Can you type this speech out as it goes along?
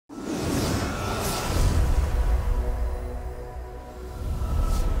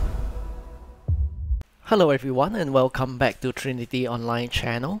Hello everyone and welcome back to Trinity online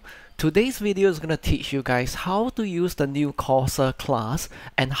channel. Today's video is going to teach you guys how to use the new Corsair class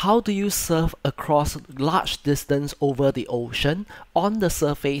and how do you surf across large distance over the ocean on the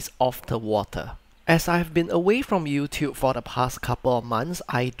surface of the water. As I've been away from YouTube for the past couple of months,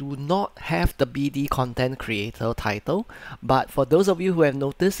 I do not have the BD content creator title, but for those of you who have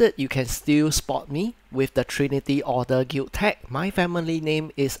noticed it, you can still spot me with the Trinity Order Guild tag. My family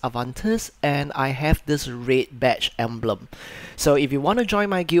name is Avantis and I have this red badge emblem. So if you want to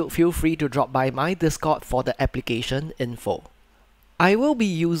join my guild, feel free to drop by my Discord for the application info. I will be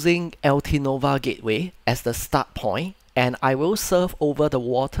using Altinova Gateway as the start point, and I will surf over the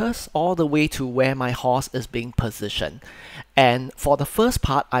waters all the way to where my horse is being positioned. And for the first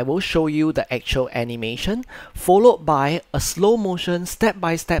part, I will show you the actual animation, followed by a slow motion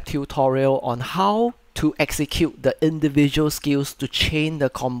step-by-step tutorial on how to execute the individual skills to chain the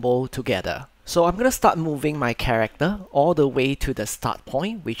combo together. So I'm going to start moving my character all the way to the start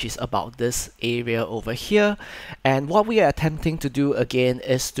point, which is about this area over here. And what we are attempting to do again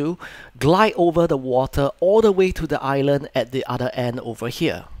is to glide over the water all the way to the island at the other end over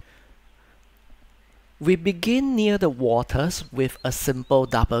here. We begin near the waters with a simple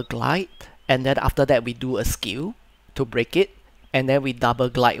double glide, and then after that we do a skill to break it, and then we double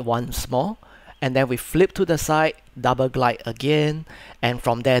glide once more. And then we flip to the side, double glide again, and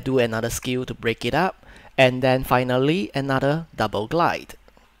from there do another skill to break it up, and then finally another double glide.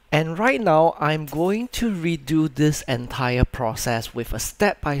 And right now I'm going to redo this entire process with a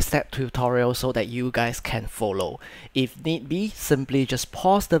step-by-step tutorial so that you guys can follow. If need be, simply just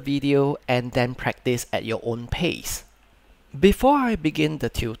pause the video and then practice at your own pace. Before I begin the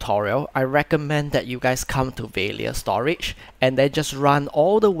tutorial, I recommend that you guys come to Valia storage and then just run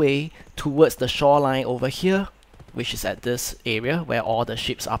all the way towards the shoreline over here, which is at this area where all the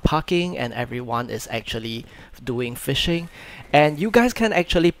ships are parking and everyone is actually doing fishing. And you guys can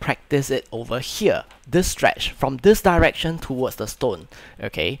actually practice it over here, this stretch from this direction towards the stone.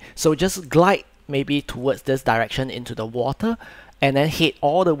 Okay, so just glide maybe towards this direction into the water and then head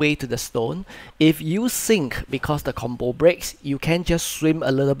all the way to the stone. If you sink because the combo breaks, you can just swim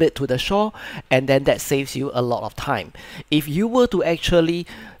a little bit to the shore and then that saves you a lot of time. If you were to actually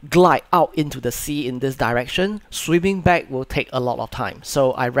glide out into the sea in this direction, swimming back will take a lot of time.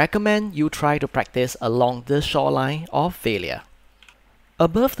 So I recommend you try to practice along this shoreline of Valia.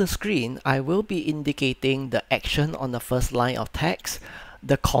 Above the screen, I will be indicating the action on the first line of text,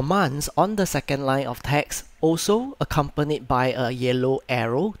 the commands on the second line of text, also accompanied by a yellow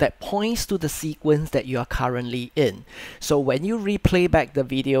arrow that points to the sequence that you are currently in. So when you replay back the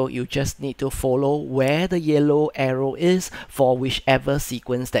video, you just need to follow where the yellow arrow is for whichever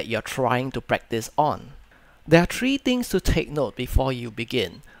sequence that you're trying to practice on. There are three things to take note before you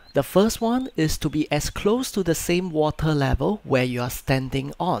begin. The first one is to be as close to the same water level where you are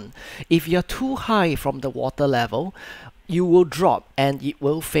standing on. If you're too high from the water level, you will drop and it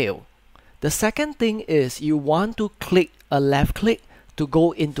will fail. The second thing is you want to click a left click to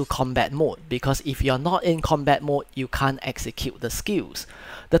go into combat mode, because if you're not in combat mode, you can't execute the skills.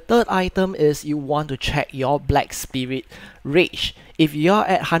 The third item is you want to check your Black Spirit Rage. If you're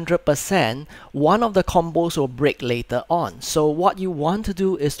at 100%, one of the combos will break later on. So what you want to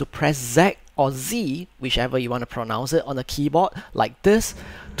do is to press Z or Z, whichever you want to pronounce it, on the keyboard like this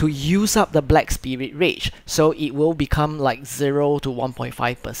to use up the Black Spirit Rage. So it will become like 0 to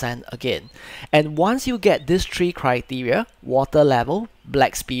 1.5% again. And once you get these three criteria, water level,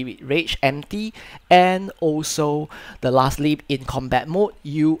 Black Spirit Rage empty, and also the lastly in combat mode,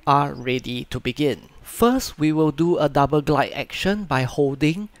 you are ready to begin. First, we will do a double glide action by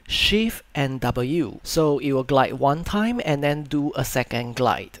holding Shift and W. So it will glide one time and then do a second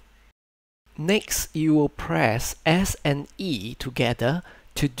glide. Next, you will press S and E together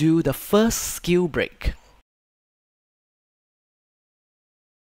to do the first skill break.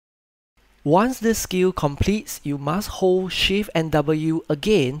 Once this skill completes, you must hold Shift and W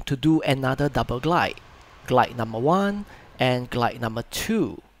again to do another double glide. Glide number 1 and glide number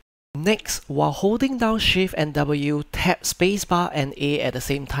 2. Next, while holding down Shift and W, tap spacebar and A at the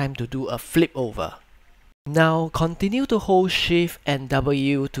same time to do a flip over. Now continue to hold Shift and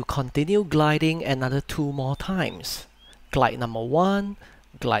W to continue gliding another 2 more times. Glide number 1,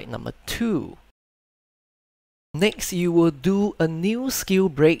 glide number 2. Next, you will do a new skill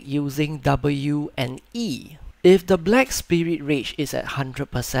break using W and E. If the Black Spirit Rage is at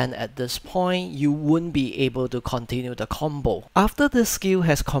 100% at this point, you won't be able to continue the combo. After the skill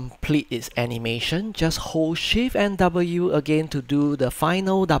has completed its animation, just hold Shift and W again to do the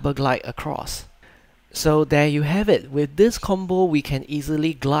final double glide across. So there you have it. With this combo, we can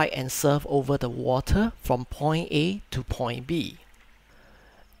easily glide and surf over the water from point A to point B.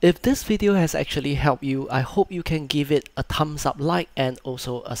 If this video has actually helped you, I hope you can give it a thumbs up like and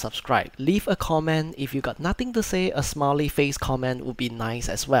also a subscribe. Leave a comment. If you got nothing to say, a smiley face comment would be nice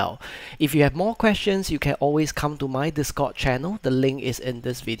as well. If you have more questions, you can always come to my Discord channel. The link is in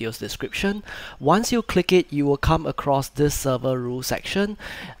this video's description. Once you click it, you will come across this server rules section.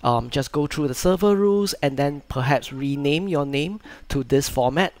 Just go through the server rules and then perhaps rename your name to this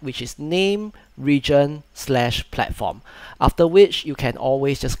format, which is name region/platform, after which you can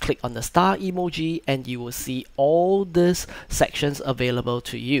always just click on the star emoji and you will see all these sections available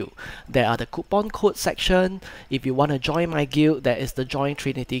to you. There are the coupon code section. If you want to join my guild, there is the join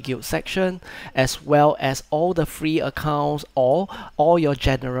Trinity guild section, as well as all the free accounts or all your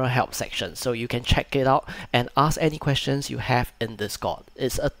general help section, so you can check it out and ask any questions you have in Discord.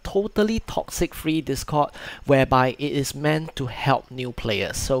 It's a totally toxic free Discord whereby it is meant to help new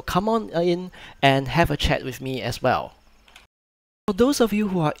players, so come on in and have a chat with me as well. For those of you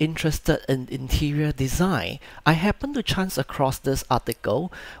who are interested in interior design, I happened to chance across this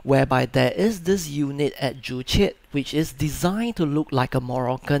article whereby there is this unit at Juchet which is designed to look like a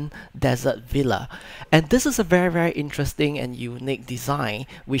Moroccan desert villa. And this is a very interesting and unique design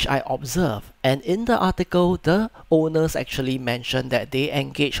which I observed. And in the article, the owners actually mentioned that they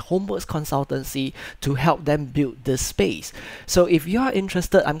engage Homeworks Consultancy to help them build this space. So if you are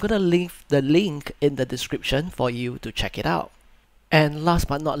interested, I'm gonna leave the link in the description for you to check it out. And last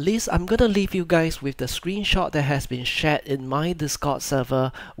but not least, I'm gonna leave you guys with the screenshot that has been shared in my Discord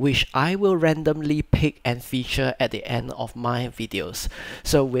server, which I will randomly pick and feature at the end of my videos.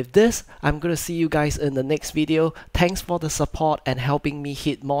 So with this, I'm gonna see you guys in the next video. Thanks for the support and helping me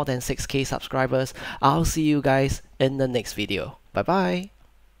hit more than 6K subscribers. I'll see you guys in the next video. Bye bye.